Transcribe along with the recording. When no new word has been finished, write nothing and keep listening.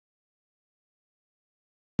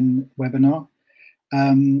webinar.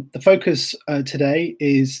 The focus today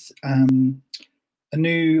is a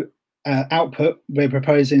new output we're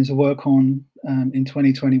proposing to work on in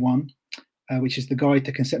 2021, which is the Guide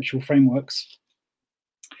to Conceptual Frameworks.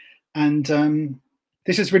 And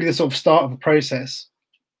this is really the sort of start of a process,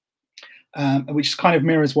 which kind of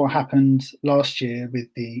mirrors what happened last year with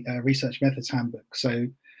the Research Methods Handbook. So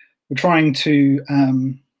we're trying to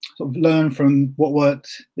sort of learn from what worked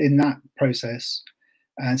in that process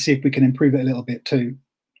and see if we can improve it a little bit too.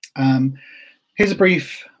 Here's a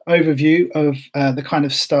brief overview of the kind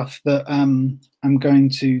of stuff that I'm going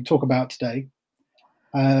to talk about today.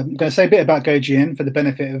 I'm going to say a bit about GoGN for the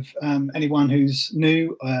benefit of anyone who's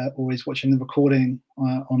new or is watching the recording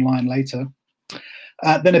online later.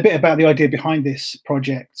 Then a bit about the idea behind this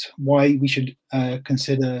project, why we should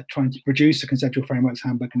consider trying to produce a Conceptual Frameworks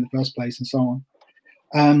Handbook in the first place, and so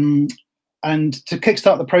on. And to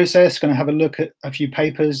kickstart the process, going to have a look at a few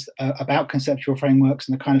papers about conceptual frameworks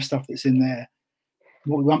and the kind of stuff that's in there,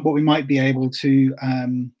 what we might be able to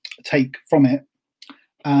take from it.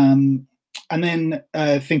 And then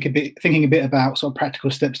thinking a bit about sort of practical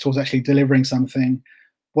steps towards actually delivering something,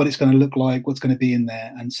 what it's going to look like, what's going to be in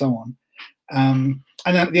there, and so on.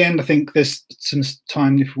 And then at the end, I think there's some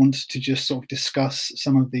time if we want to just sort of discuss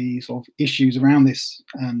some of the sort of issues around this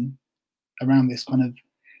kind of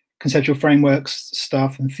conceptual frameworks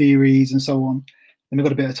stuff and theories and so on. And we've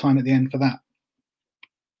got a bit of time at the end for that.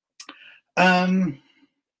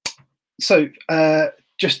 So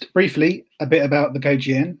just briefly, a bit about the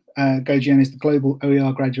GoGN. GoGN is the Global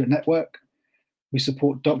OER Graduate Network. We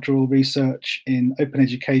support doctoral research in open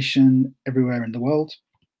education everywhere in the world.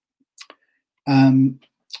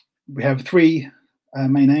 We have three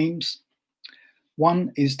main aims.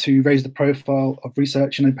 One is to raise the profile of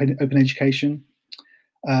research in open education.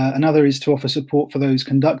 Another is to offer support for those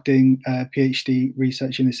conducting PhD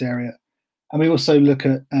research in this area. And we also look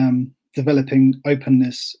at developing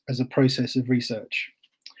openness as a process of research.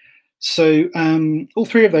 So all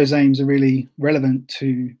three of those aims are really relevant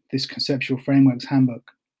to this Conceptual Frameworks Handbook.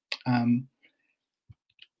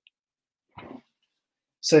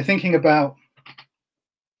 So thinking about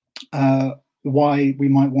why we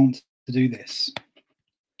might want to do this.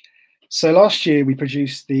 So last year we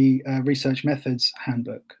produced the Research Methods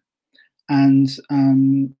Handbook, and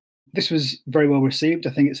this was very well received. I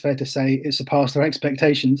think it's fair to say it surpassed our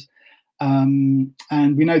expectations, and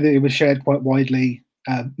we know that it was shared quite widely,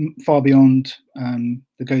 far beyond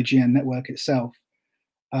the GoGN network itself.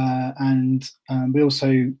 And we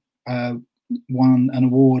also won an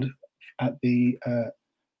award at the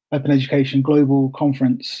Open Education Global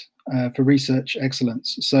Conference for Research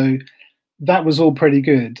Excellence. So that was all pretty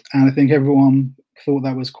good, and I think everyone thought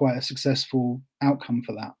that was quite a successful outcome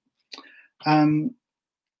for that.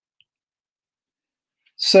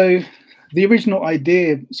 So the original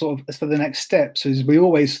idea sort of for the next steps is we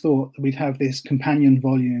always thought that we'd have this companion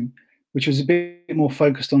volume, which was a bit more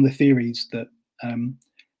focused on the theories that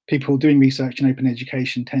people doing research in open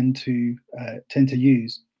education tend to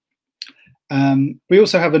use. We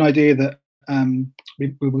also have an idea that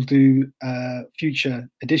we will do a future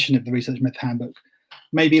edition of the Research Method Handbook,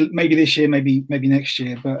 maybe this year, maybe next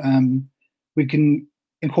year, but we can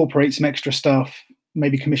incorporate some extra stuff,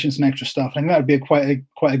 maybe commission some extra stuff. I think that would be quite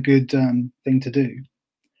a good thing to do.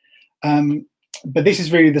 But this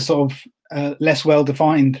is really the sort of less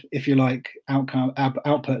well-defined, if you like,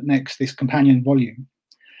 output next, this companion volume.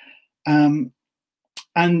 And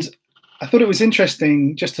I thought it was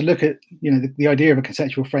interesting just to look at, the idea of a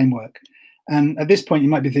conceptual framework. And at this point, you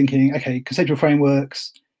might be thinking, okay, conceptual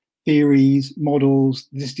frameworks, theories, models,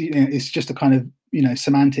 this, it's just a kind of,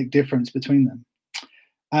 semantic difference between them.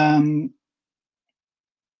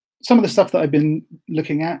 Some of the stuff that I've been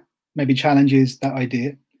looking at maybe challenges that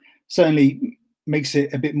idea, certainly makes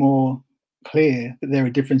it a bit more clear that there are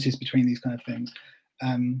differences between these kind of things,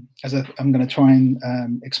 as I'm going to try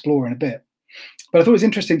and explore in a bit. But I thought it was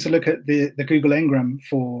interesting to look at the Google Ngram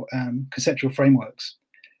for conceptual frameworks,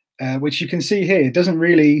 which you can see here. It doesn't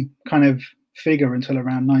really kind of figure until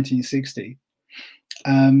around 1960.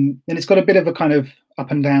 And it's got a bit of a kind of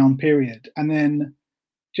up and down period. And then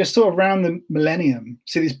just sort of around the millennium,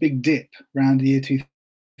 see this big dip around the year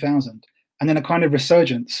 2000, and then a kind of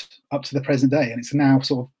resurgence up to the present day. And it's now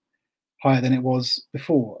sort of higher than it was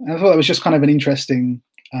before. And I thought that was just kind of an interesting,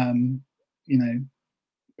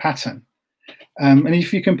 pattern. And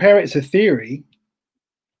if you compare it to theory,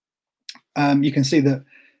 you can see that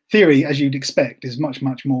theory, as you'd expect, is much,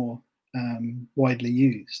 much more widely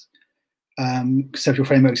used. Conceptual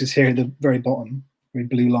frameworks is here at the very bottom, very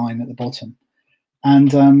blue line at the bottom.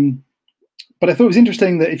 And But I thought it was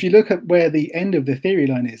interesting that if you look at where the end of the theory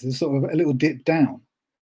line is, there's sort of a little dip down.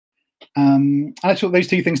 I thought those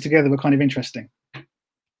two things together were kind of interesting.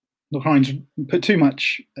 Not trying to put too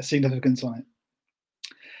much significance on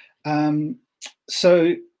it.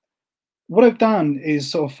 So what I've done is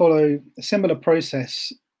sort of follow a similar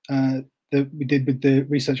process that we did with the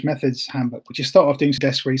research methods handbook, which is start off doing some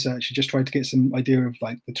desk research and just try to get some idea of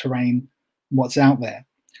like the terrain, what's out there.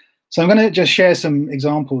 So I'm going to just share some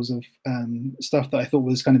examples of stuff that I thought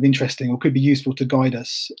was kind of interesting or could be useful to guide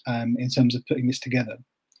us in terms of putting this together.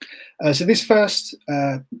 So this first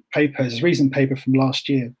paper is a recent paper from last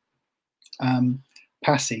year,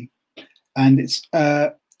 PASSI, and it's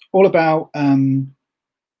all about the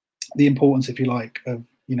importance, if you like, of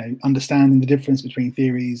understanding the difference between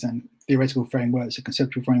theories and theoretical frameworks and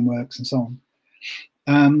conceptual frameworks and so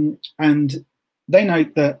on. And they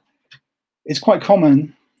note that it's quite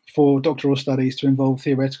common for doctoral studies to involve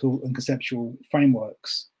theoretical and conceptual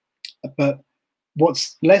frameworks, but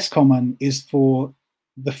what's less common is for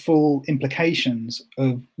the full implications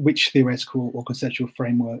of which theoretical or conceptual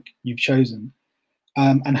framework you've chosen,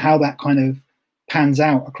 and how that kind of pans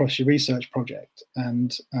out across your research project,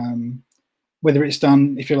 and whether it's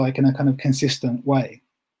done, if you like, in a kind of consistent way.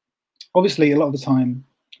 Obviously, a lot of the time,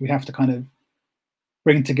 we have to kind of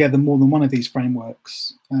bring together more than one of these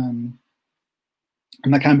frameworks,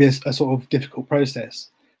 and that can be a sort of difficult process.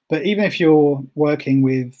 But even if you're working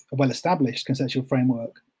with a well-established conceptual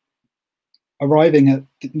framework, arriving at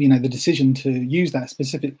the decision to use that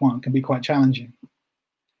specific one can be quite challenging.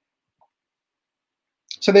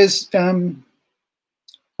 So there's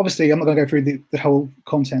obviously, I'm not going to go through the whole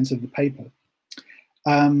contents of the paper,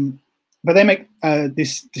 but they make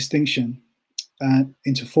this distinction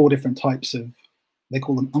into 4 different types of, they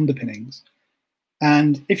call them underpinnings.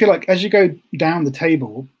 And if you like, as you go down the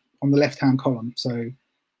table on the left-hand column, so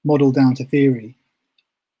model down to theory,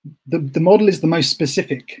 the model is the most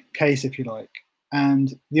specific case, if you like,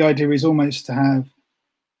 and the idea is almost to have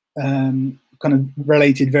kind of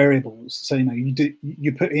related variables. So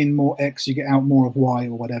you put in more X, you get out more of Y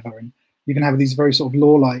or whatever, and you can have these very sort of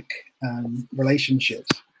law-like relationships.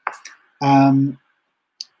 The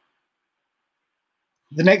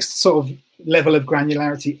next sort of level of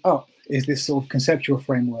granularity up is this sort of conceptual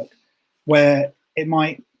framework, where it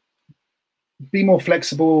might be more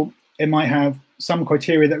flexible. It might have some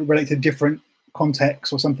criteria that relate to different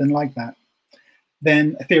contexts or something like that.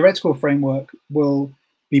 Then a theoretical framework will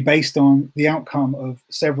be based on the outcome of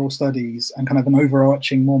several studies and kind of an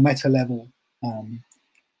overarching, more meta level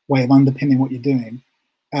way of underpinning what you're doing.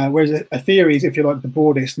 Whereas a theory is, if you like, the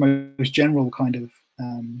broadest, most general kind of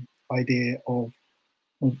idea of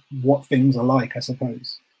what things are like, I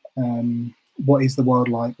suppose. What is the world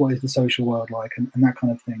like? What is the social world like? And that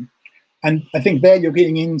kind of thing. And I think there you're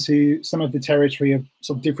getting into some of the territory of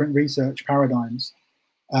sort of different research paradigms.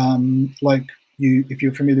 Like if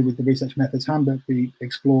you're familiar with the Research Methods Handbook, we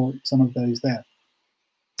explore some of those there.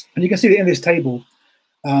 And you can see that in this table,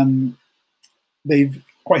 they've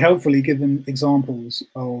quite helpfully given examples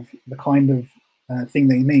of the kind of thing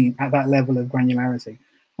they mean at that level of granularity.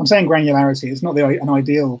 I'm saying granularity, it's not an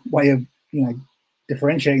ideal way of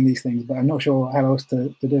differentiating these things, but I'm not sure how else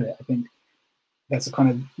to do it. I think that's a kind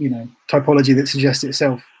of typology that suggests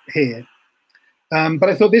itself here. But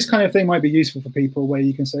I thought this kind of thing might be useful for people, where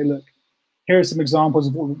you can say, look, here are some examples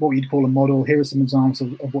of what you'd call a model. Here are some examples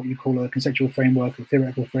of what you call a conceptual framework or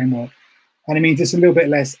theoretical framework. And it means it's a little bit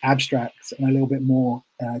less abstract and a little bit more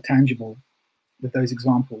tangible with those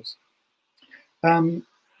examples.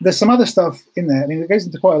 There's some other stuff in there. I mean, it goes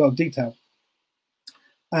into quite a lot of detail.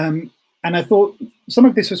 And I thought some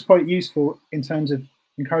of this was quite useful in terms of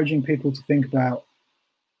encouraging people to think about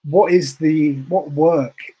what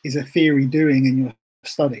work is a theory doing in your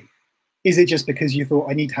study. Is it just because you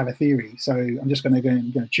thought, I need to have a theory, so I'm just going to go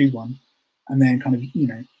and choose one, and then kind of,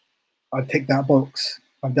 I've ticked that box,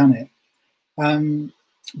 I've done it.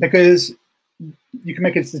 Because you can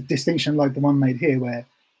make a distinction like the one made here, where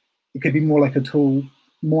it could be more like a tool,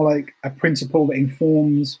 more like a principle that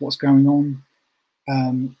informs what's going on.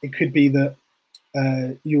 It could be that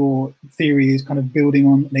your theory is kind of building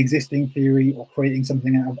on an existing theory or creating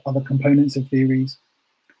something out of other components of theories.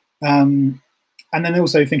 And then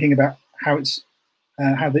also thinking about how it's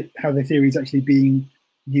how the theory is actually being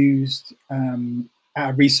used at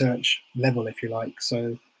a research level, if you like.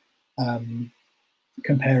 So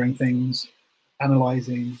comparing things,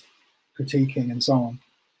 analyzing, critiquing, and so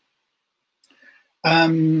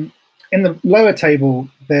on. In the lower table,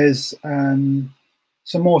 there's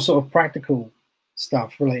some more sort of practical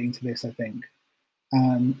stuff relating to this, I think.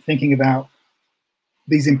 Thinking about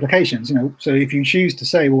these implications. So if you choose to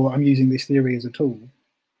say, well, I'm using this theory as a tool,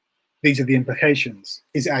 these are the implications.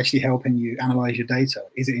 Is it actually helping you analyze your data?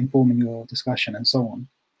 Is it informing your discussion, and so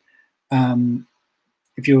on?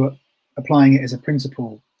 If you're applying it as a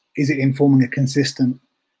principle, is it informing a consistent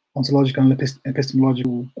ontological and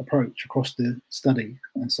epistemological approach across the study,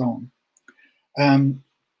 and so on?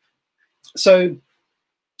 So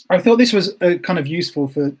I thought this was kind of useful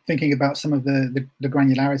for thinking about some of the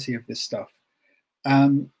granularity of this stuff.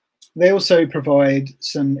 They also provide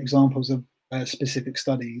some examples of specific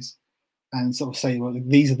studies and sort of say, well,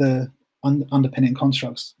 these are the underpinning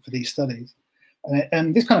constructs for these studies.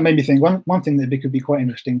 And this kind of made me think, one thing that could be quite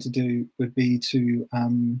interesting to do would be to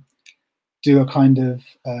do a kind of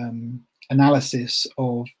analysis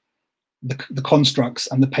of the constructs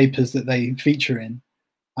and the papers that they feature in.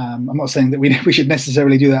 I'm not saying that we should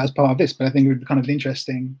necessarily do that as part of this, but I think it would be kind of an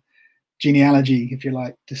interesting genealogy, if you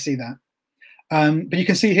like, to see that. But you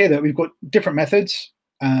can see here that we've got different methods,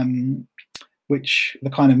 which the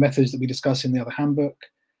kind of methods that we discuss in the other handbook,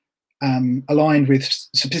 aligned with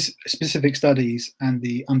specific studies and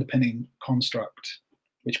the underpinning construct,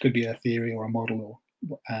 which could be a theory or a model or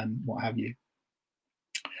what have you.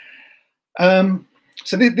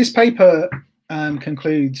 So this paper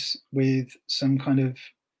concludes with some kind of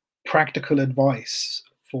practical advice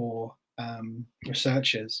for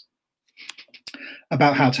researchers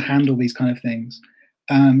about how to handle these kind of things.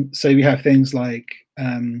 So we have things like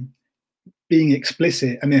being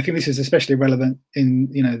explicit. I mean, I think this is especially relevant in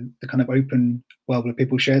the kind of open world where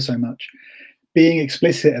people share so much. Being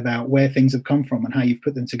explicit about where things have come from and how you've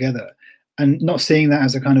put them together, and not seeing that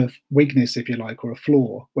as a kind of weakness, if you like, or a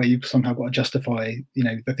flaw where you've somehow got to justify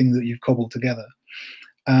the things that you've cobbled together.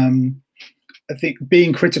 I think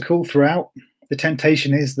being critical throughout. The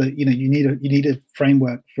temptation is that you need a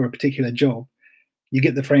framework for a particular job. You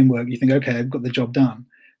get the framework, you think, okay, I've got the job done,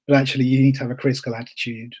 but actually you need to have a critical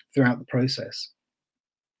attitude throughout the process.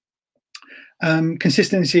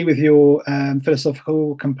 Consistency with your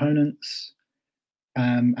philosophical components,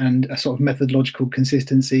 and a sort of methodological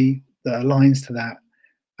consistency that aligns to that.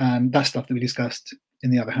 That's stuff that we discussed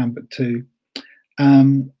in the other handbook too.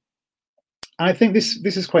 I think this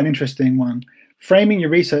is quite an interesting one. Framing your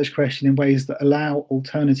research question in ways that allow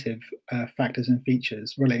alternative factors and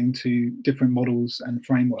features relating to different models and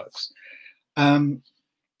frameworks. And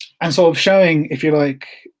sort of showing, if you like,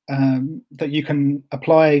 that you can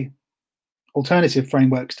apply alternative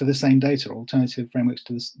frameworks to the same data, or alternative frameworks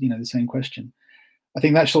to the same question. I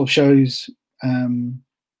think that sort of shows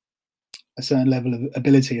a certain level of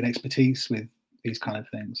ability and expertise with these kind of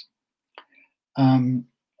things.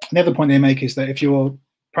 The other point they make is that if you're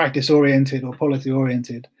practice-oriented or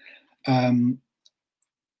policy-oriented, the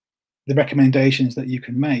recommendations that you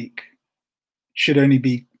can make should only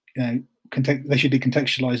be, they should be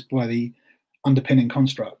contextualized by the underpinning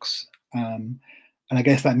constructs. And I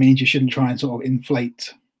guess that means you shouldn't try and sort of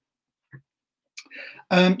inflate.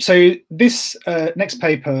 So this next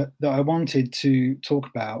paper that I wanted to talk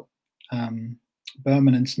about,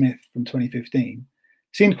 Berman and Smith from 2015,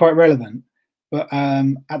 seemed quite relevant, but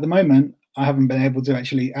at the moment I haven't been able to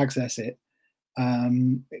actually access it.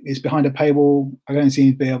 It's behind a paywall. I don't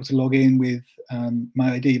seem to be able to log in with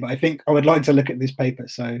my ID, but I think I would like to look at this paper.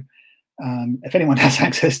 So if anyone has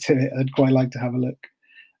access to it, I'd quite like to have a look.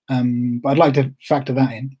 But I'd like to factor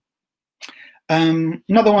that in.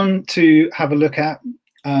 Another one to have a look at,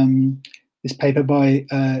 this paper by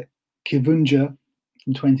Kivunja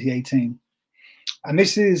from 2018. And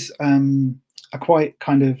this is a quite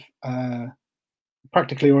kind of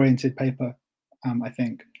practically oriented paper, I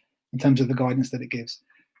think, in terms of the guidance that it gives.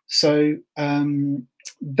 So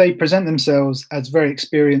they present themselves as very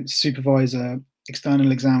experienced supervisor,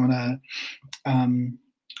 external examiner, and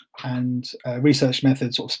research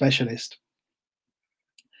method sort of specialist.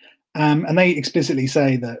 And they explicitly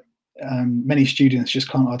say that many students just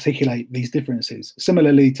can't articulate these differences,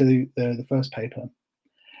 similarly to the first paper.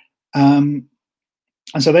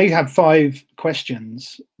 And so they have 5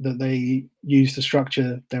 questions that they use to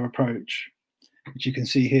structure their approach, which you can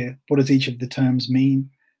see here. What does each of the terms mean?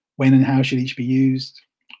 When and how should each be used?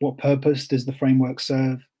 What purpose does the framework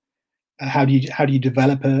serve? How do you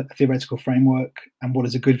develop a theoretical framework? And what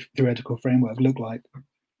does a good theoretical framework look like?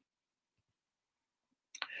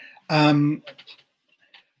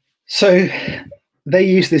 So they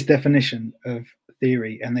use this definition of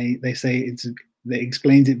theory, and they say it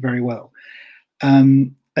explains it very well.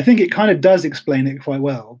 I think it kind of does explain it quite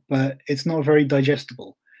well, but it's not very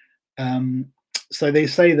digestible. So they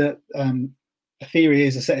say that a theory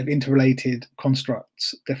is a set of interrelated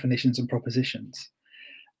constructs, definitions, and propositions.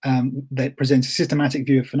 that presents a systematic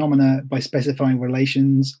view of phenomena by specifying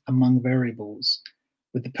relations among variables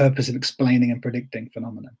with the purpose of explaining and predicting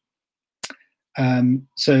phenomena.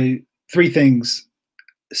 So 3 things.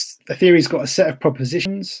 The theory's got a set of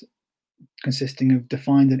propositions consisting of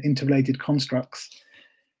defined and interrelated constructs.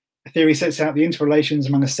 The theory sets out the interrelations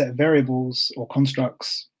among a set of variables or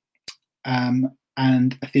constructs, and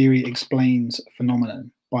a theory explains a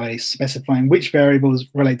phenomenon by specifying which variables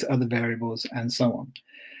relate to other variables and so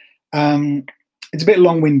on. It's a bit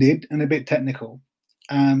long-winded and a bit technical,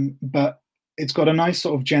 but it's got a nice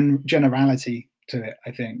sort of generality to it,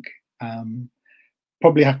 I think.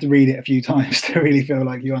 Probably have to read it a few times to really feel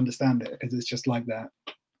like you understand it, because it's just like that.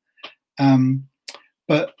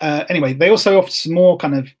 But anyway, they also offer some more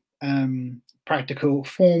kind of practical,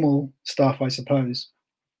 formal stuff, I suppose,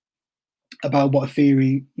 about what a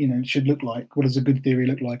theory, should look like. What does a good theory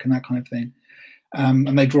look like, and that kind of thing.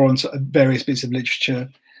 And they draw on sort of various bits of literature.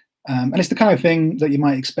 And it's the kind of thing that you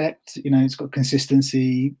might expect. It's got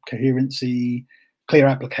consistency, coherency, clear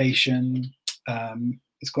application.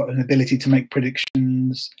 It's got an ability to make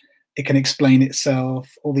predictions. It can explain itself,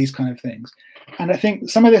 all these kind of things. And I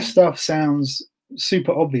think some of this stuff sounds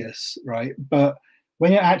super obvious, right? But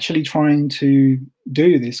when you're actually trying to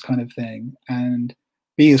do this kind of thing and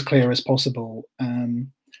be as clear as possible,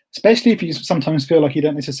 especially if you sometimes feel like you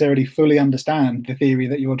don't necessarily fully understand the theory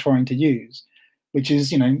that you're trying to use, which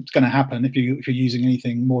is, it's going to happen if you're using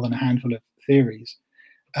anything more than a handful of theories,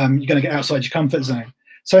 you're going to get outside your comfort zone.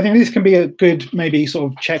 So I think this can be a good, maybe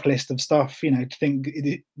sort of checklist of stuff, to think,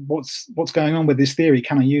 what's going on with this theory?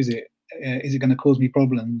 Can I use it? Is it going to cause me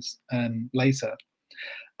problems later?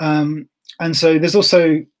 And so there's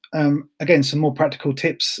also, again, some more practical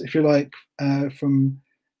tips, if you like, from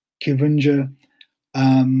Kivunja,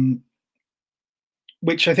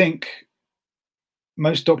 which I think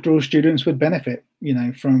most doctoral students would benefit,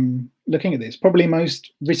 from looking at this. Probably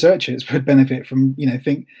most researchers would benefit from,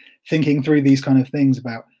 thinking through these kind of things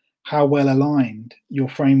about how well aligned your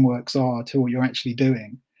frameworks are to what you're actually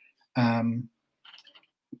doing. Have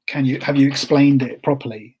you explained it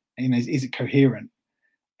properly? Is it coherent?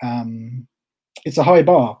 It's a high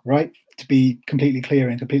bar, right, to be completely clear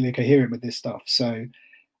and completely coherent with this stuff. So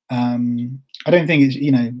I don't think it's,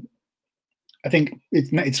 I think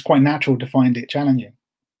it's quite natural to find it challenging.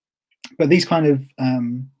 But these kind of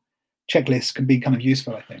checklists can be kind of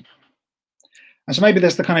useful, I think. And so maybe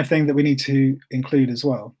that's the kind of thing that we need to include as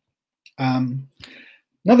well.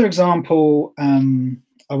 Another example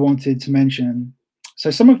I wanted to mention. So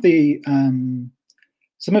some of the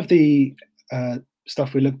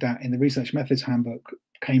stuff we looked at in the Research Methods Handbook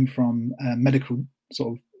came from medical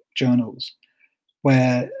sort of journals,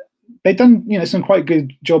 where they've done some quite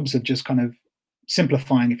good jobs of just kind of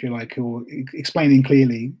simplifying, if you like, or explaining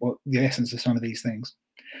clearly what the essence of some of these things.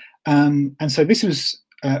 And so this was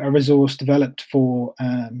a resource developed for,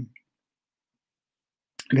 I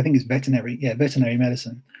think it's veterinary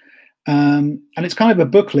medicine. And it's kind of a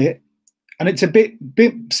booklet, and it's a bit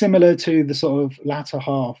similar to the sort of latter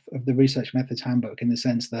half of the Research Methods Handbook, in the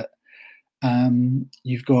sense that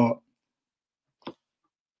you've got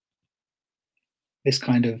this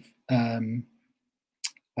kind of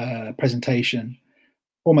presentation,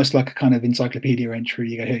 almost like a kind of encyclopedia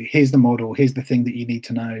entry. You go, hey, here's the model, here's the thing that you need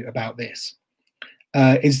to know about this.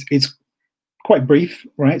 It's quite brief,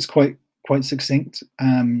 right? It's quite succinct,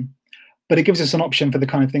 but it gives us an option for the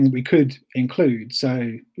kind of thing that we could include.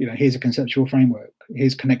 So, here's a conceptual framework,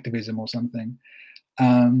 here's connectivism or something,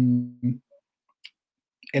 in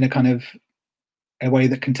a kind of a way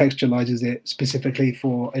that contextualizes it specifically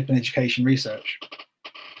for open education research.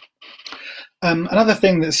 Another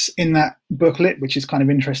thing that's in that booklet, which is kind of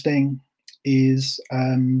interesting, is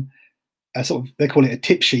a sort of, they call it a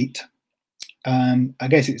tip sheet. I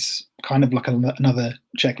guess it's kind of like another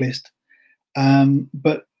checklist,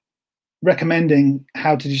 but recommending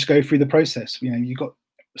how to just go through the process. You've got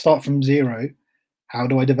start from zero. How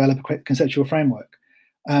do I develop a conceptual framework?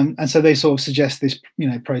 And so they sort of suggest this,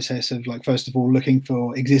 process of, like, first of all, looking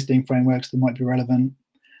for existing frameworks that might be relevant,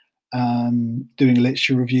 doing a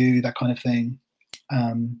literature review, that kind of thing.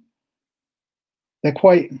 They're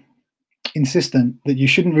quite insistent that you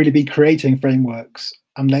shouldn't really be creating frameworks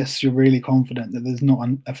unless you're really confident that there's not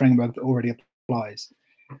a framework that already applies.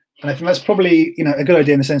 And I think that's probably, a good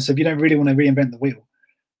idea, in the sense of, you don't really want to reinvent the wheel.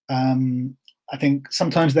 I think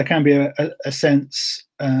sometimes there can be a sense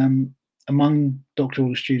among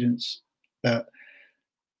doctoral students that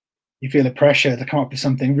you feel a pressure to come up with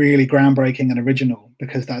something really groundbreaking and original,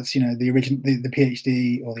 because that's, the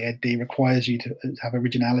PhD or the EdD requires you to have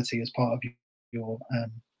originality as part of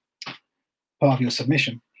your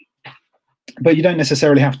submission. But you don't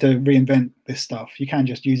necessarily have to reinvent this stuff. You can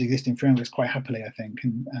just use existing frameworks quite happily, I think,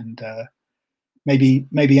 and maybe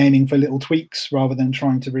aiming for little tweaks rather than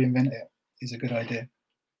trying to reinvent it is a good idea.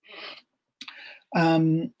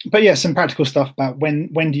 But yeah, some practical stuff about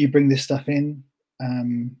when do you bring this stuff in?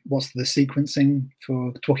 What's the sequencing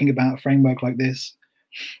for talking about a framework like this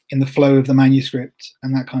in the flow of the manuscript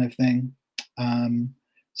and that kind of thing.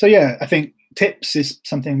 So yeah, I think tips is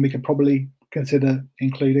something we could probably consider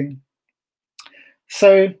including.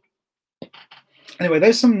 So anyway,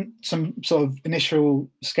 there's some sort of initial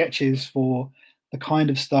sketches for the kind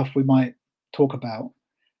of stuff we might talk about.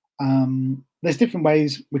 There's different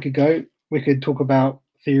ways we could go. We could talk about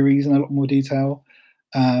theories in a lot more detail.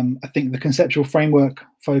 I think the conceptual framework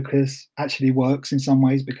focus actually works in some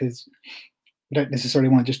ways because we don't necessarily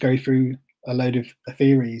want to just go through a load of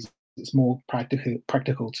theories. It's more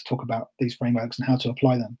practical to talk about these frameworks and how to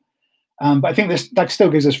apply them. But I think that still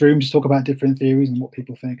gives us room to talk about different theories and what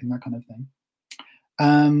people think and that kind of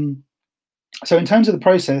thing. So in terms of the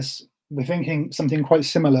process, we're thinking something quite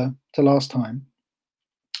similar to last time.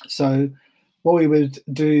 So what we would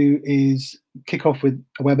do is kick off with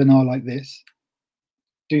a webinar like this,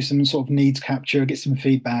 do some sort of needs capture, get some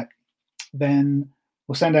feedback. Then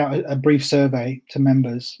we'll send out a brief survey to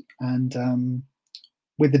members, and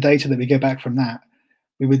with the data that we get back from that,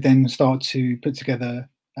 we would then start to put together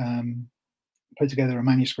a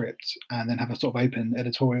manuscript and then have a sort of open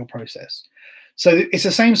editorial process. So it's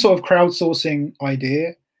the same sort of crowdsourcing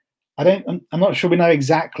idea. I'm not sure we know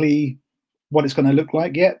exactly what it's going to look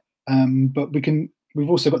like yet, but we've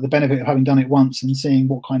also got the benefit of having done it once and seeing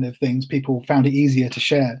what kind of things people found it easier to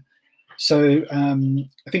share. So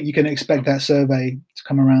I think you can expect that survey to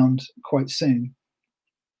come around quite soon.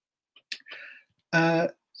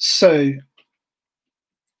 So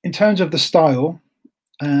in terms of the style,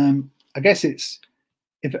 I guess it's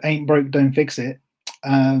if it ain't broke, don't fix it.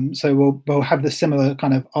 So we'll have the similar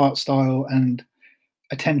kind of art style and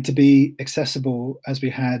attempt to be accessible as we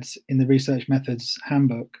had in the research methods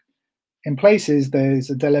handbook. In places, there's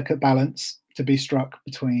a delicate balance to be struck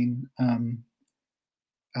between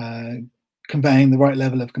conveying the right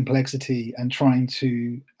level of complexity and trying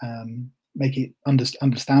to make it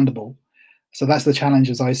understandable. So that's the challenge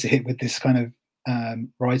as I see it with this kind of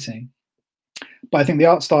writing. But I think the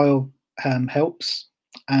art style helps,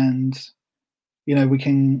 and we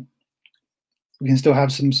can still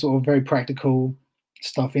have some sort of very practical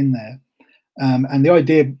stuff in there. And the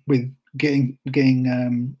idea with getting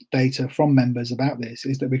data from members about this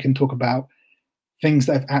is that we can talk about things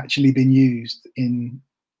that have actually been used in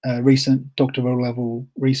recent doctoral level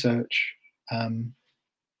research,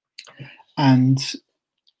 and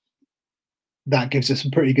that gives us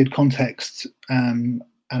some pretty good context and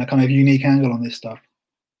a kind of unique angle on this stuff.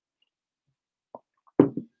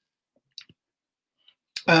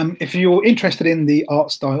 If you're interested in the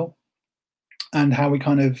art style and how we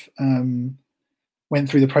kind of went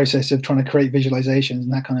through the process of trying to create visualizations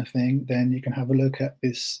and that kind of thing, then you can have a look at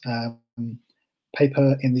this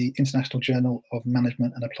paper in the International Journal of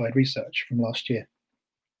Management and Applied Research from last year.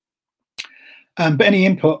 But any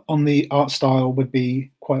input on the art style would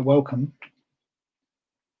be quite welcome.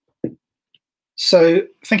 So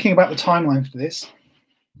thinking about the timeline for this,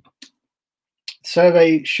 the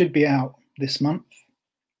survey should be out this month.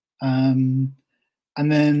 And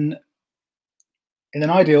then in an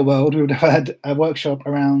ideal world, we would have had a workshop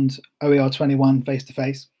around OER 21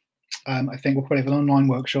 face-to-face. I think we'll probably have an online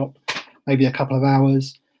workshop, maybe a couple of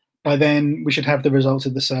hours. By then, we should have the results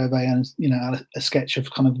of the survey and a sketch of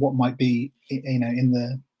kind of what might be in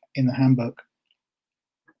the handbook.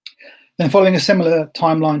 Then, following a similar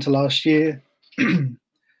timeline to last year,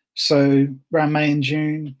 so around May and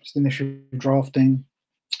June, it's the initial drafting.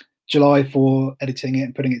 July for editing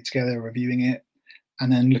it, putting it together, reviewing it, and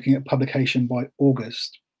then looking at publication by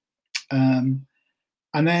August. And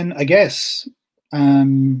then I guess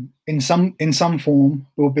in some form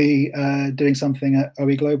we'll be doing something at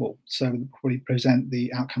OE Global. So we'll probably present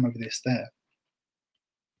the outcome of this there.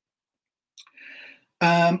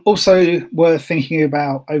 Also worth thinking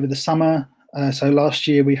about over the summer. So last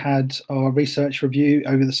year we had our research review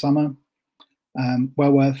over the summer.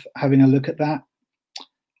 Well worth having a look at that.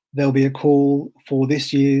 There'll be a call for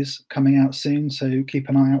this year's coming out soon, so keep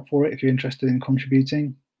an eye out for it if you're interested in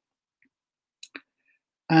contributing.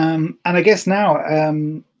 And I guess now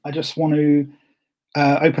I just want to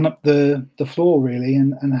open up the floor really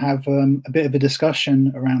and have a bit of a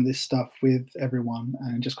discussion around this stuff with everyone,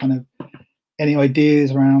 and just kind of any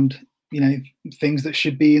ideas around things that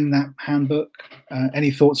should be in that handbook,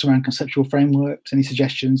 any thoughts around conceptual frameworks, any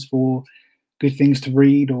suggestions for good things to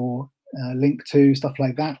read or link to, stuff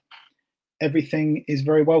like that. everything is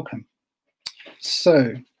very welcome.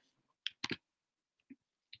 So,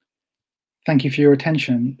 thank you for your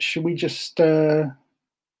attention. Should we just, okay,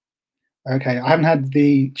 I haven't had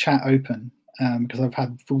the chat open because I've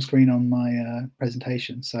had full screen on my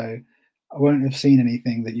presentation, so I won't have seen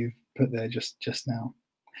anything that you've put there just now.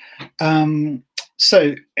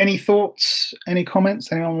 So, any thoughts, any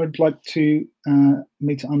comments? Anyone would like to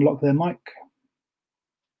me to unlock their mic?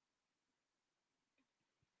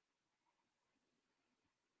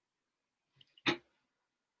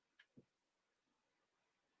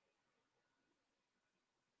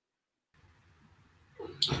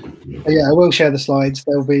 Yeah, I will share the slides.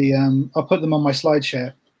 They'll be. I'll put them on my slide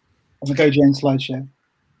share, on the GoGen slide share.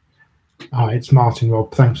 Hi, it's Martin,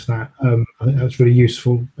 Rob. Thanks for that. I think that's really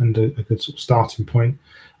useful and a good sort of starting point.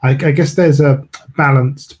 I guess there's a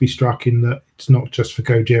balance to be struck in that it's not just for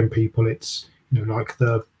GoGen people. It's, you know, like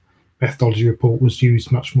the methodology report was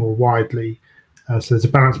used much more widely. So there's a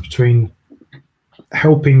balance between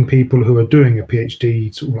helping people who are doing a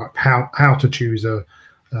PhD sort of like how to choose a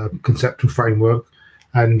conceptual framework,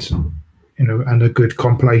 and and a good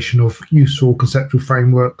compilation of useful conceptual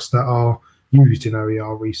frameworks that are used in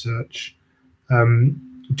OER research. Do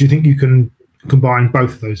you think you can combine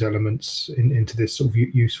both of those elements into this sort of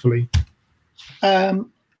usefully?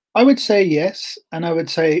 I would say yes, and I would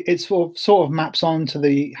say it sort of maps on to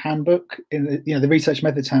the handbook, in the research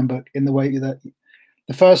methods handbook, in the way that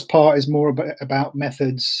the first part is more about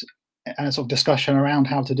methods and a sort of discussion around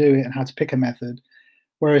how to do it and how to pick a method,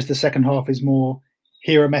 whereas the second half is more,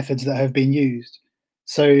 here are methods that have been used.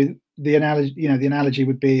 So the analogy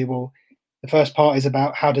would be, well, the first part is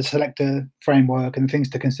about how to select a framework and things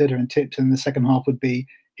to consider and tips, and the second half would be,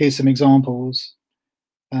 here's some examples,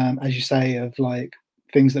 as you say, of like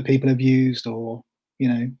things that people have used, or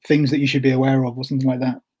things that you should be aware of, or something like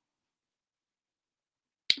that.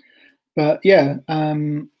 But yeah,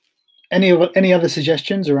 any other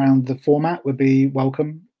suggestions around the format would be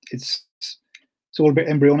welcome. It's all a bit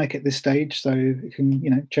embryonic at this stage, so it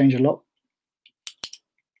can change a lot.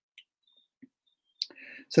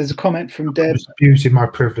 So there's a comment from Deb. I'm just abusing my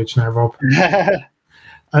privilege now, Rob.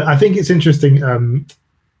 I think it's interesting.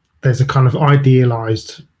 There's a kind of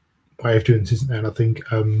idealized way of doing this, isn't there? And I think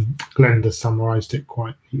Glenda summarized it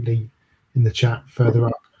quite neatly in the chat further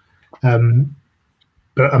up.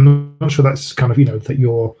 But I'm not sure that's kind of, that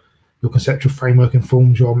your conceptual framework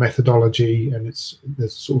informs your methodology, and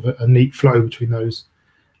there's sort of a neat flow between those.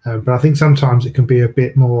 But I think sometimes it can be a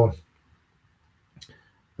bit more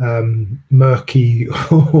murky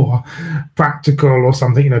or practical or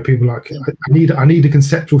something. People like, I need a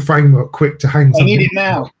conceptual framework quick to hang something. I need it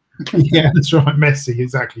now. Yeah, that's right. Messy,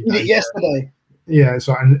 exactly. Need it yesterday. Yeah,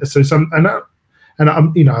 so I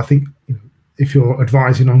think if you're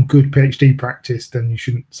advising on good PhD practice, then you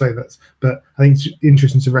shouldn't say that. But I think it's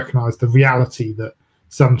interesting to recognise the reality that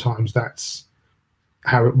sometimes that's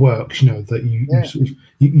how it works. That you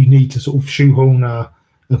need to sort of shoehorn a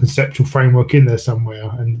conceptual framework in there somewhere,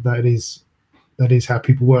 and that is how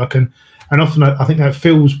people work. And often I think that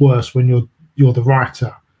feels worse when you're the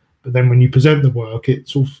writer, but then when you present the work, it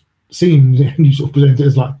sort of seems, and you sort of present it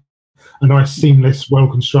as like a nice, seamless,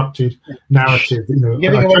 well-constructed narrative.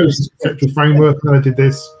 I chose this conceptual framework and I did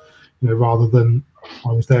this, rather than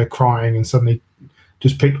I was there crying and suddenly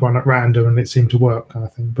just picked one at random and it seemed to work, kind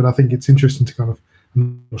of thing. But I think it's interesting to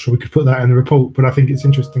I'm not sure we could put that in the report, but I think it's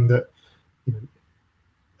interesting that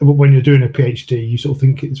when you're doing a PhD, you sort of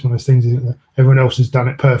think it's one of those things, isn't it, that everyone else has done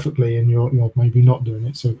it perfectly and you're maybe not doing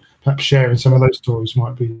it. So perhaps sharing some of those stories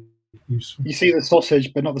might be useful. You see the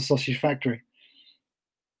sausage, but not the sausage factory,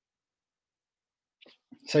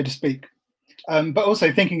 so to speak. But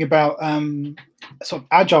also thinking about sort of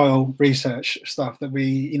agile research stuff that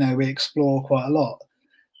we explore quite a lot.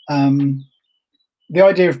 The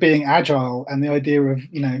idea of being agile and the idea of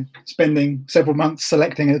spending several months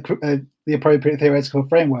selecting the appropriate theoretical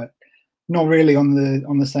framework, not really on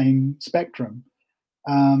the same spectrum.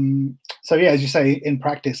 So yeah, as you say, in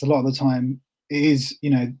practice, a lot of the time it is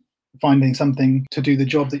finding something to do the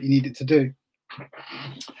job that you need it to do.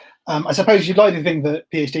 I suppose you'd like to think that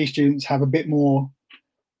PhD students have a bit more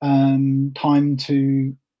time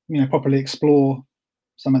to properly explore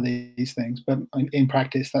some of these things, but in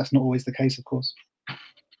practice that's not always the case, of course.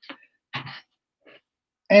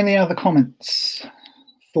 Any other comments,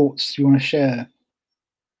 thoughts you want to share?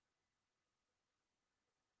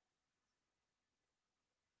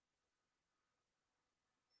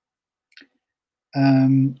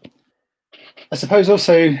 I suppose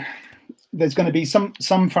also there's going to be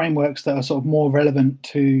some frameworks that are sort of more relevant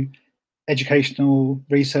to educational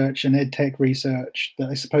research and ed tech research that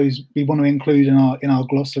I suppose we want to include in our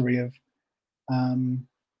glossary of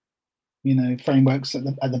frameworks at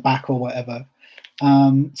the back or whatever.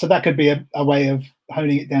 So that could be a way of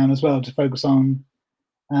honing it down as well, to focus on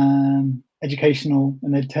educational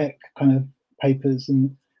and ed tech kind of papers,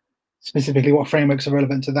 and specifically what frameworks are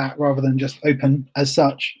relevant to that, rather than just open as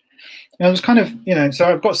such. And it was kind of, so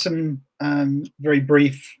I've got some very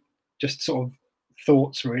brief, just sort of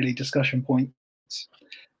thoughts, really, discussion points.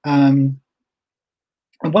 And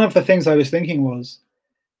one of the things I was thinking was,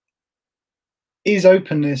 is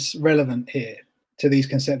openness relevant here to these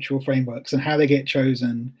conceptual frameworks and how they get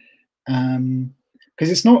chosen? Because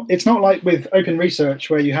it's not like with open research,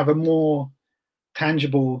 where you have a more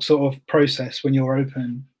tangible sort of process when you're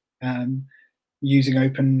open, using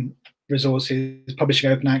open resources,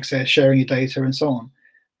 publishing open access, sharing your data, and so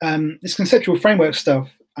on. This conceptual framework stuff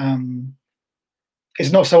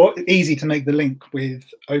is not so easy to make the link with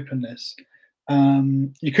openness.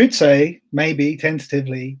 You could say, maybe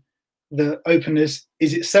tentatively, that openness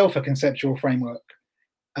is itself a conceptual framework.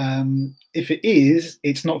 If it is,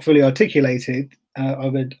 it's not fully articulated, I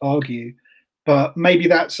would argue, but maybe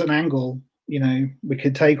that's an angle we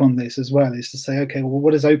could take on this as well, is to say, okay, well,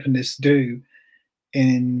 what does openness do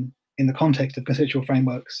in the context of conceptual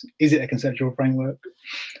frameworks? Is it a conceptual framework?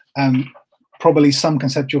 Probably some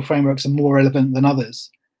conceptual frameworks are more relevant than others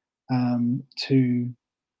to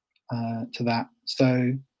that.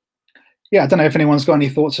 So yeah, I don't know if anyone's got any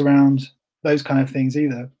thoughts around those kind of things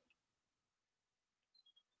either.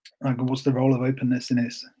 Like, what's the role of openness in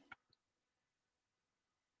this?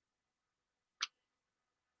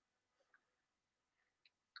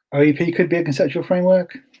 OEP could be a conceptual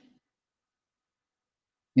framework.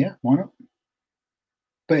 Yeah, why not?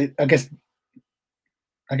 But I guess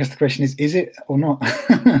the question is it or not?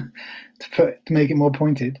 to make it more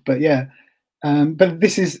pointed. But yeah, but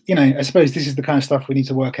this is, I suppose this is the kind of stuff we need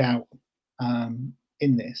to work out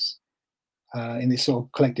in this sort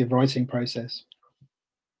of collective writing process.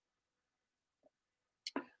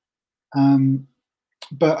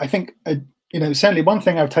 But I think, certainly one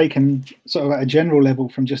thing I've taken sort of at a general level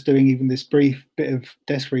from just doing even this brief bit of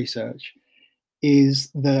desk research is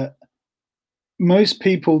that most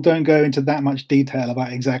people don't go into that much detail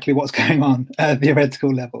about exactly what's going on at a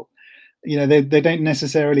theoretical level. They don't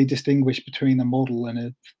necessarily distinguish between a model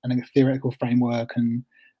and a theoretical framework and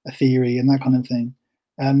a theory and that kind of thing.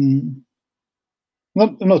 I'm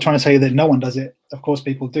not trying to say that no one does it. Of course,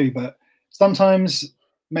 people do, but sometimes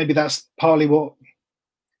maybe that's partly what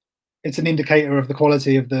it's an indicator of the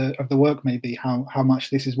quality of the work. Maybe how much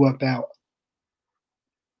this is worked out.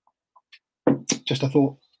 Just a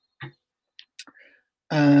thought.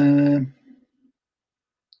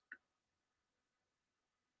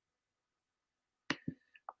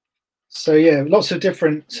 So yeah, lots of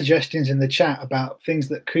different suggestions in the chat about things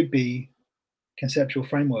that could be conceptual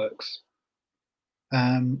frameworks.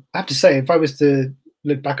 I have to say, if I was to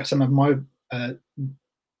look back at some of my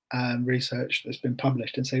research that's been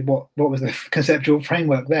published and say what was the conceptual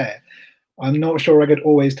framework there, I'm not sure I could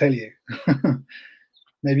always tell you.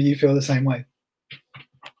 Maybe you feel the same way.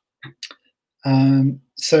 But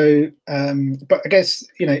I guess,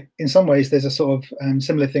 in some ways there's a sort of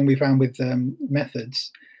similar thing we found with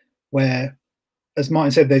methods, where, as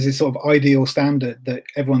Martin said, there's this sort of ideal standard that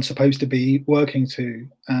everyone's supposed to be working to,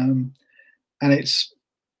 and it's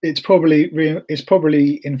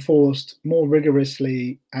probably enforced more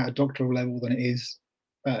rigorously at a doctoral level than it is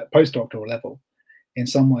postdoctoral level in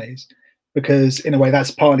some ways, because in a way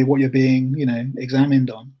that's partly what you're being examined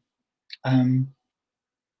on.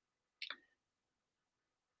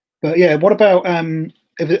 But yeah, what about I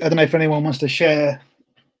don't know if anyone wants to share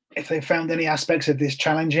if they found any aspects of this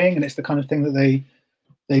challenging, and it's the kind of thing that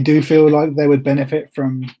they do feel like they would benefit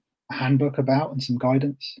from a handbook about and some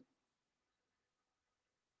guidance.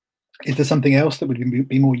 Is there something else that would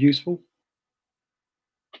be more useful?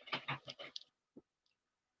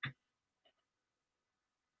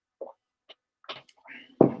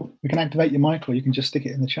 We can activate your mic, or you can just stick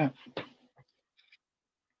it in the chat.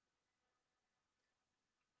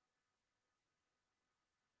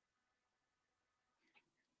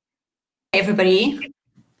 Hey everybody,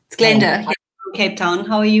 it's Glenda here from Cape Town.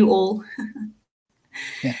 How are you all?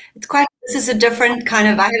 Yeah. This is a different kind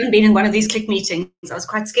of, I haven't been in one of these click meetings. I was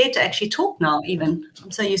quite scared to actually talk now even.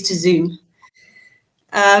 I'm so used to Zoom.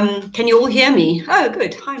 Can you all hear me? Oh,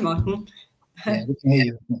 good. Hi, Martin. Yeah, we can hear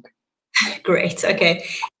you. Great. Okay.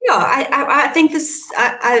 Yeah, I think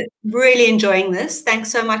I'm really enjoying this. Thanks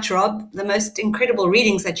so much, Rob. The most incredible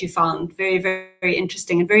readings that you found. Very, very, very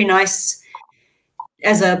interesting and very nice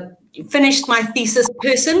as a finished my thesis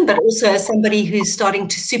person, but also as somebody who's starting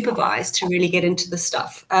to supervise to really get into the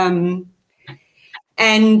stuff. And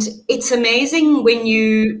And it's amazing when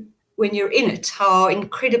you're in it, how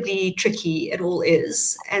incredibly tricky it all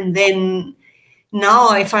is. And then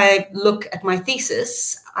now if I look at my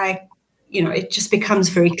thesis, it just becomes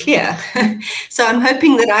very clear. So I'm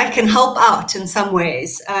hoping that I can help out in some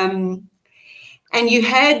ways. And you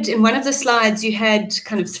had, in one of the slides, you had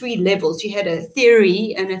kind of 3 levels. You had a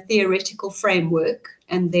theory and a theoretical framework,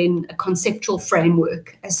 and then a conceptual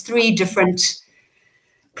framework as 3 different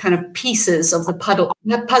kind of pieces of the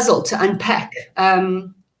puzzle to unpack.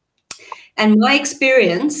 And my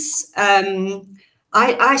experience,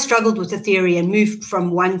 I struggled with the theory and moved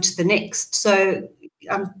from one to the next. So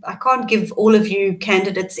I can't give all of you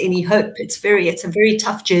candidates any hope. It's a very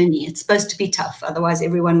tough journey. It's supposed to be tough, otherwise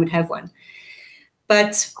everyone would have one.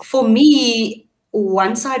 But for me,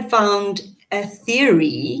 once I'd found a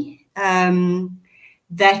theory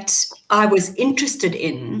that I was interested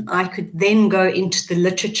in, I could then go into the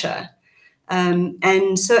literature.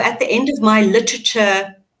 And so at the end of my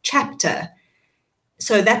literature chapter,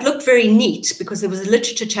 so that looked very neat because there was a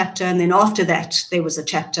literature chapter, and then after that, there was a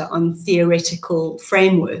chapter on theoretical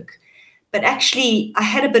framework. But actually, I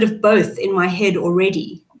had a bit of both in my head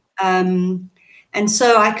already. And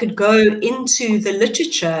so I could go into the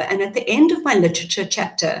literature, and at the end of my literature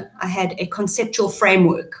chapter, I had a conceptual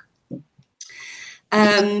framework,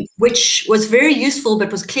 which was very useful,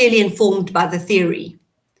 but was clearly informed by the theory.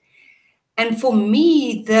 And for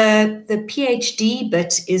me, the PhD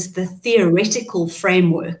bit is the theoretical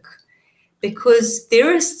framework, because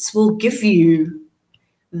theorists will give you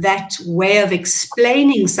that way of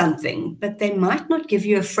explaining something, but they might not give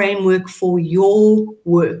you a framework for your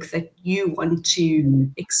work that you want to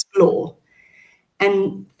explore.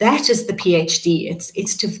 And that is the PhD.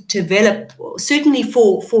 It's to develop, certainly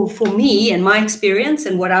for me and my experience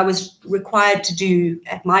and what I was required to do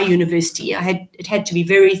at my university, it had to be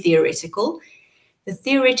very theoretical. The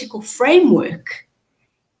theoretical framework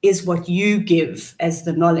is what you give as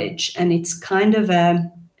the knowledge, and it's kind of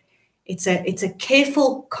it's a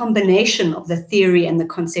careful combination of the theory and the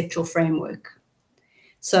conceptual framework.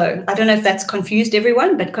 So I don't know if that's confused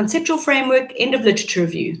everyone, but conceptual framework, end of literature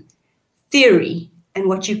review, theory, and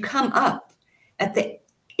what you come up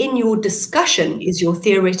in your discussion is your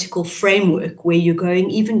theoretical framework, where you're going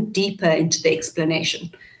even deeper into the explanation.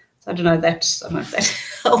 So I don't know if that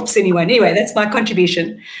helps anyone. Anyway, that's my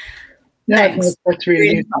contribution. Yeah, that's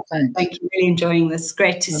really useful. Thanks. Thank you. Really enjoying this.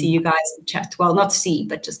 Great to see you guys in chat. Well, not see,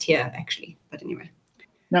 but just hear, actually. But anyway.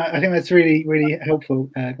 No, I think that's really, really helpful,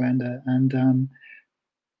 Glenda. And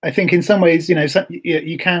I think in some ways,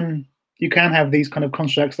 you can have these kind of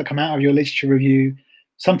constructs that come out of your literature review.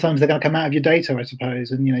 Sometimes they're going to come out of your data, I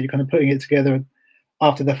suppose, and you're kind of putting it together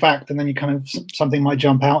after the fact, and then you kind of something might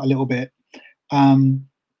jump out a little bit.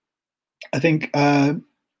 I think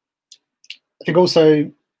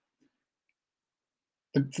also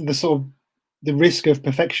the sort of the risk of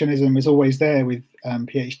perfectionism is always there with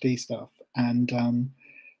PhD stuff, and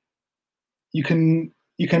you can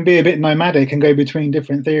be a bit nomadic and go between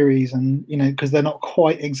different theories, and because they're not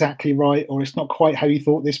quite exactly right, or it's not quite how you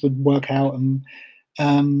thought this would work out, and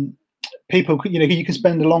people, you can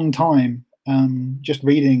spend a long time just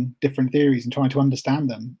reading different theories and trying to understand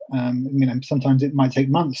them. Sometimes it might take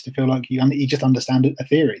months to feel like you just understand a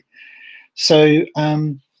theory. So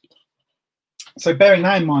so bearing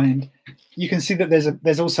that in mind, you can see that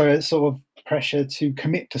there's also a sort of pressure to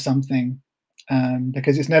commit to something,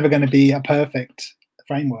 because it's never going to be a perfect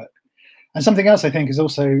framework. And something else I think is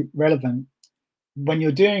also relevant when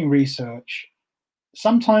you're doing research.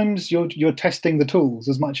 Sometimes you're testing the tools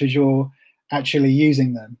as much as you're actually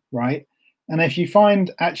using them, right? And if you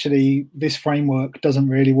find actually this framework doesn't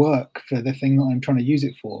really work for the thing that I'm trying to use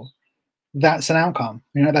it for, that's an outcome.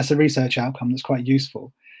 That's a research outcome that's quite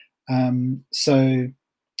useful. So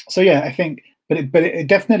yeah, I think, but it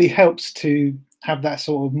definitely helps to have that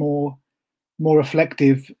sort of more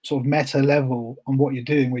reflective sort of meta level on what you're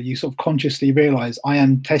doing, where you sort of consciously realize I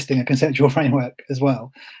am testing a conceptual framework as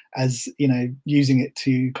well as using it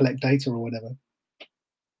to collect data or whatever.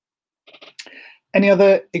 Any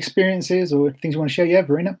other experiences or things you want to share? Yeah,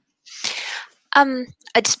 Verena. I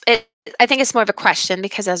think it's more of a question,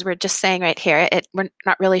 because as we're just saying right here, we're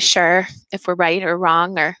not really sure if we're right or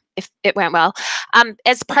wrong, or if it went well.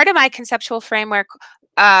 As part of my conceptual framework,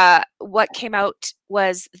 what came out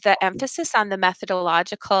was the emphasis on the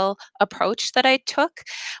methodological approach that I took.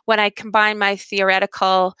 When I combined my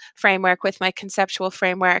theoretical framework with my conceptual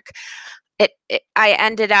framework, I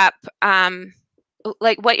ended up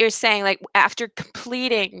like what you're saying, like after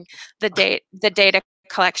completing the data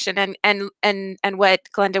collection and what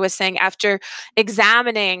Glenda was saying, after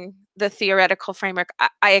examining the theoretical framework,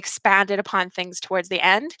 I expanded upon things towards the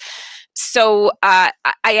end. So I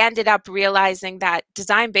ended up realizing that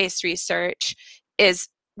design-based research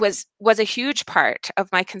was a huge part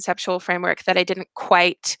of my conceptual framework that I didn't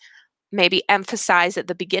quite maybe emphasize at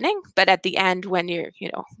the beginning, but at the end, when you're,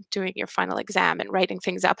 doing your final exam and writing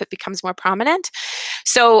things up, it becomes more prominent.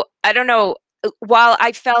 So I don't know, while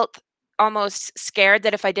I felt almost scared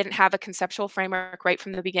that if I didn't have a conceptual framework right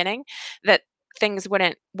from the beginning, that things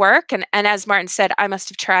wouldn't work. And as Martin said, I must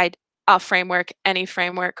have tried any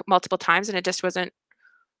framework multiple times, and it just wasn't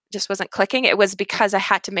clicking. It was because I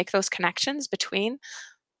had to make those connections between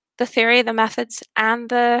the theory, the methods, and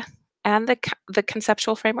the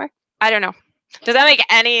conceptual framework. I don't know. Does that make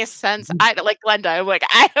any sense? I like Glenda. I'm like,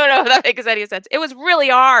 I don't know if that makes any sense. It was really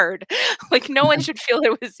hard. Like, no one should feel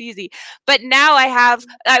it was easy. But now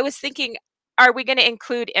I was thinking, are we going to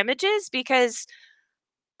include images? Because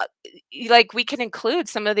like, we can include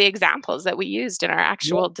some of the examples that we used in our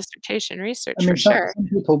actual dissertation research, for sure. Some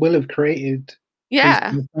people will have created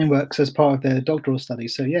these frameworks as part of their doctoral study.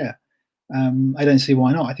 So yeah, I don't see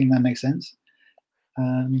why not. I think that makes sense.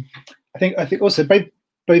 I think also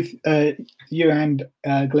both you and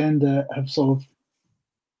Glenda have sort of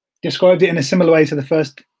described it in a similar way to the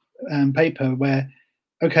first paper, where,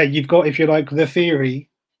 okay, you've got, if you like, the theory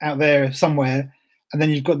out there somewhere, and then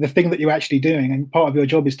you've got the thing that you're actually doing, and part of your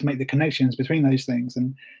job is to make the connections between those things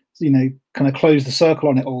and, kind of close the circle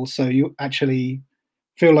on it all, so you actually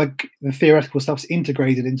feel like the theoretical stuff's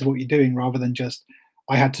integrated into what you're doing, rather than just,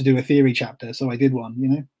 I had to do a theory chapter, so I did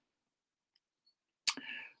one,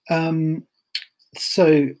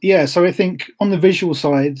 So I think on the visual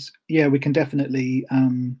side, we can definitely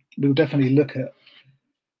we'll definitely look at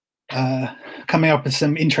coming up with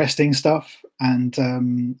some interesting stuff, and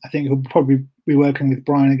I think we'll probably be working with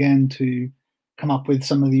Brian again to come up with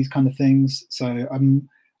some of these kind of things. So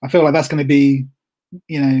I feel like that's going to be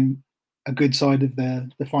a good side of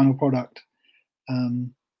the final product.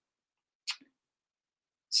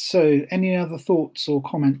 So any other thoughts or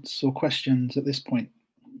comments or questions at this point?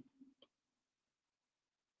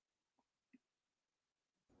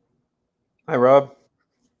 Hi, Rob.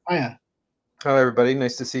 Hiya. Hello, everybody.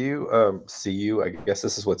 Nice to see you. See you. I guess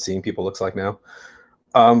this is what seeing people looks like now.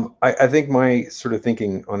 I think my sort of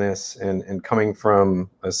thinking on this, and coming from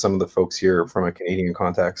some of the folks here from a Canadian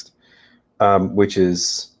context, which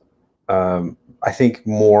is, I think,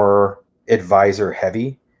 more advisor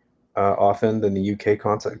heavy often than the UK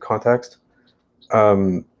context.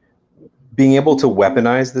 Being able to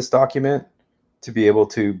weaponize this document, to be able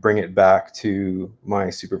to bring it back to my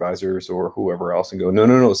supervisors or whoever else and go,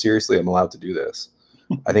 no, seriously, I'm allowed to do this,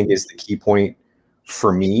 I think is the key point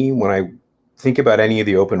for me when I think about any of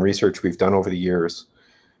the open research we've done over the years.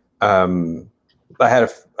 I had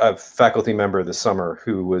a faculty member this summer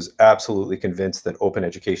who was absolutely convinced that open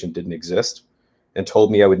education didn't exist and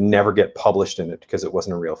told me I would never get published in it because it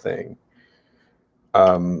wasn't a real thing.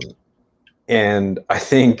 And I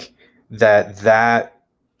think that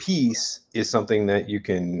piece is something that you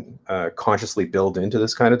can consciously build into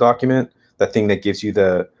this kind of document, that thing that gives you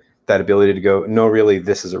that ability to go, no, really,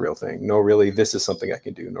 this is a real thing. No, really, this is something I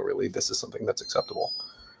can do. No, really, this is something that's acceptable.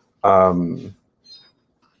 The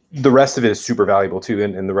rest of it is super valuable too.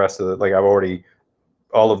 And the rest of it, like,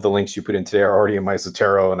 all of the links you put in today are already in my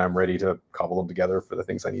Zotero, and I'm ready to cobble them together for the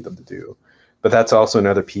things I need them to do. But that's also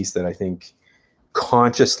another piece that I think,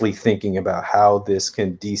 consciously thinking about how this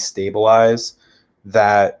can destabilize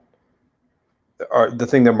that, the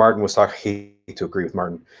thing that Martin was talking, I hate to agree with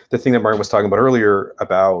Martin, the thing that Martin was talking about earlier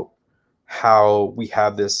about how we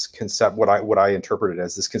have this concept, what I interpreted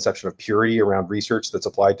as this conception of purity around research that's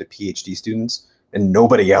applied to PhD students and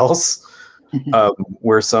nobody else,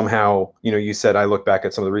 where somehow, you said, I look back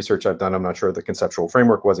at some of the research I've done, I'm not sure what the conceptual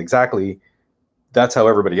framework was exactly. That's how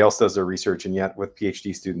everybody else does their research, and yet with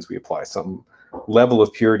PhD students, we apply some level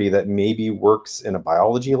of purity that maybe works in a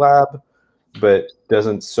biology lab, but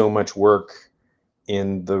doesn't so much work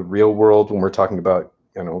in the real world when we're talking about,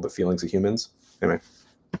 the feelings of humans. Anyway.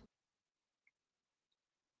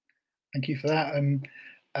 Thank you for that.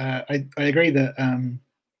 I agree that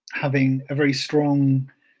having a very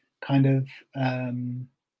strong kind of,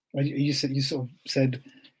 you sort of said,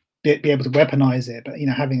 be able to weaponize it, but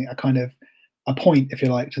having a kind of a point, if you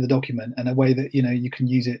like, to the document, and a way that you can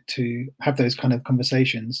use it to have those kind of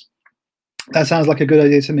conversations. That sounds like a good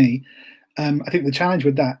idea to me. I think the challenge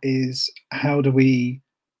with that is, how do we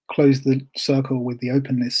close the circle with the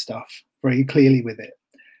openness stuff very clearly with it?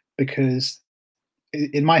 Because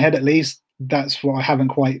in my head, at least, that's what I haven't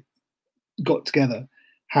quite got together.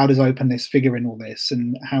 how does openness figure in all this,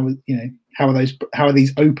 and how are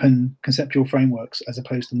these open conceptual frameworks as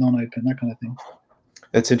opposed to non-open, that kind of thing.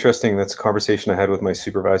 It's interesting. That's a conversation I had with my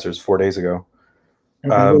supervisors 4 days ago.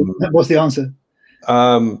 Okay, what's the answer?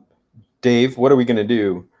 Dave, what are we going to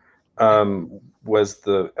do? Was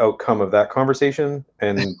the outcome of that conversation,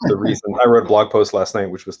 and the reason I wrote a blog post last night,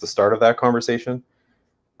 which was the start of that conversation.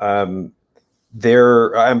 I'm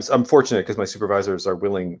fortunate because my supervisors are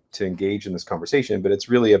willing to engage in this conversation, but it's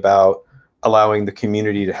really about allowing the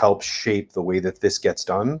community to help shape the way that this gets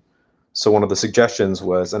done. So one of the suggestions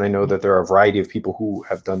was, and I know that there are a variety of people who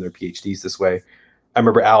have done their PhDs this way. I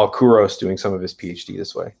remember Al Kouros doing some of his PhD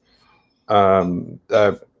this way. And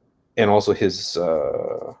also his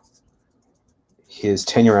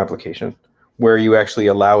tenure application, where you actually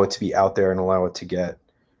allow it to be out there and allow it to get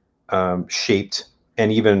shaped,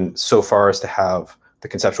 and even so far as to have the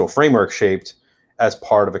conceptual framework shaped as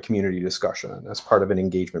part of a community discussion, as part of an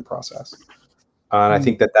engagement process. And I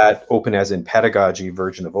think that open as in pedagogy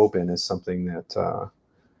version of open is something that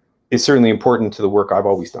is certainly important to the work I've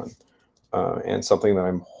always done, and something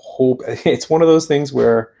that it's one of those things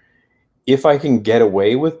where if I can get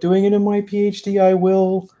away with doing it in my PhD, I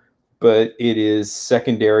will, but it is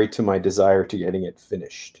secondary to my desire to getting it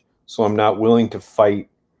finished. So I'm not willing to fight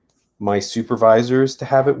my supervisors to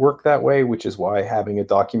have it work that way, which is why having a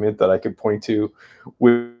document that I could point to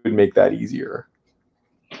would make that easier.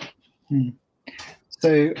 So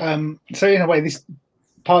in a way, this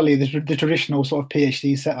partly the traditional sort of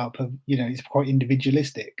PhD setup of, it's quite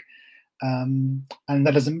individualistic, and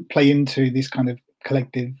that doesn't play into this kind of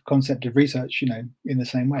collective concept of research, in the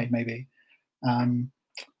same way, maybe.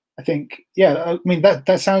 I think, I mean,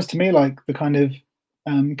 that sounds to me like the kind of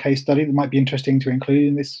case study that might be interesting to include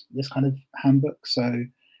in this kind of handbook. So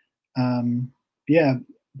be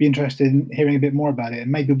interested in hearing a bit more about it,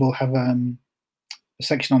 and maybe we'll have a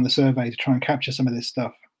section on the survey to try and capture some of this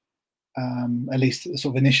stuff, at least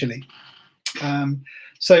sort of initially.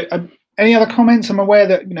 Any other comments? I'm aware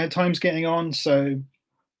that time's getting on, so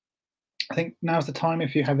I think now's the time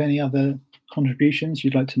if you have any other contributions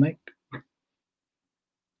you'd like to make.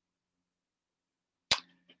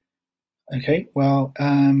 Okay, well,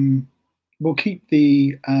 we'll keep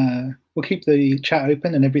the chat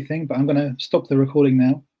open and everything, but I'm going to stop the recording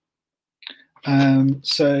now.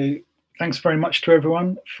 So thanks very much to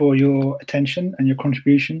everyone for your attention and your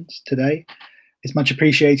contributions today. It's much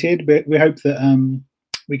appreciated. But we hope that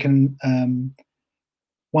we can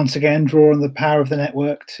once again draw on the power of the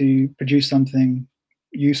network to produce something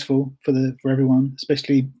useful for everyone,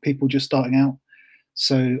 especially people just starting out.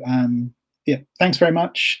 So thanks very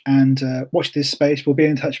much, and watch this space. We'll be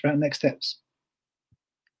in touch about next steps.